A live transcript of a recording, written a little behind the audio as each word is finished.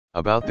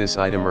About this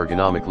item: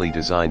 ergonomically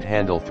designed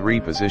handle,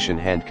 3-position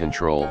hand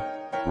control,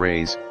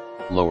 raise,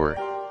 lower,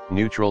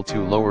 neutral to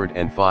lowered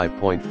and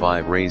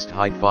 5.5 raised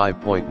height,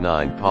 5.9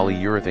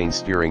 polyurethane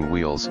steering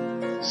wheels,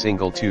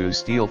 single 2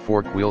 steel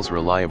fork wheels,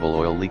 reliable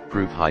oil leak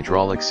proof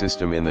hydraulic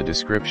system. In the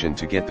description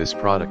to get this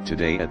product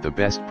today at the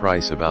best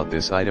price. About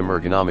this item: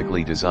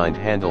 ergonomically designed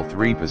handle,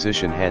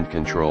 3-position hand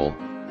control,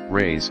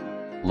 raise,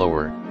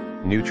 lower,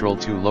 neutral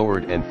to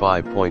lowered and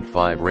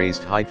 5.5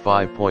 raised height,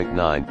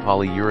 5.9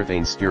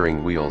 polyurethane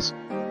steering wheels,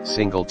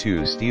 single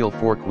 2 steel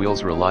fork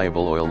wheels,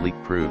 reliable oil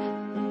leak proof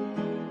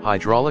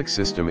hydraulic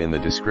system. In the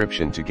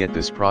description to get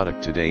this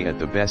product today at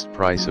the best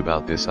price.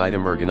 About this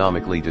item: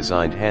 ergonomically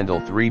designed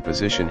handle,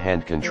 3-position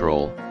hand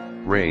control,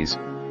 raise,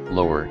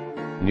 lower,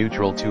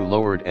 neutral to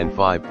lowered and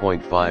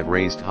 5.5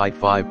 raised height,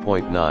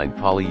 5.9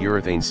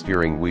 polyurethane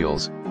steering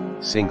wheels,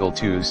 single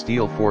 2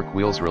 steel fork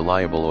wheels,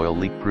 reliable oil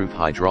leak proof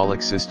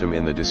hydraulic system.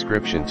 In the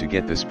description to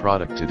get this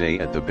product today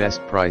at the best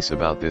price.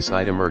 About this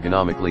item: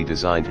 ergonomically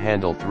designed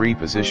handle,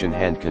 3-position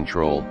hand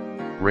control,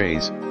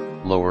 raise,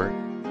 lower,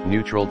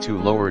 neutral to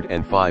lowered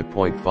and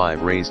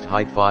 5.5 raised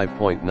height,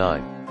 5.9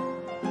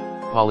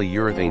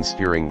 polyurethane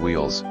steering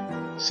wheels,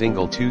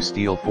 single 2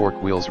 steel fork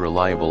wheels,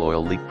 reliable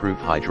oil leak proof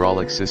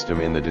hydraulic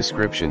system. In the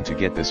description to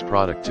get this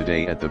product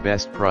today at the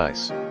best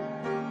price.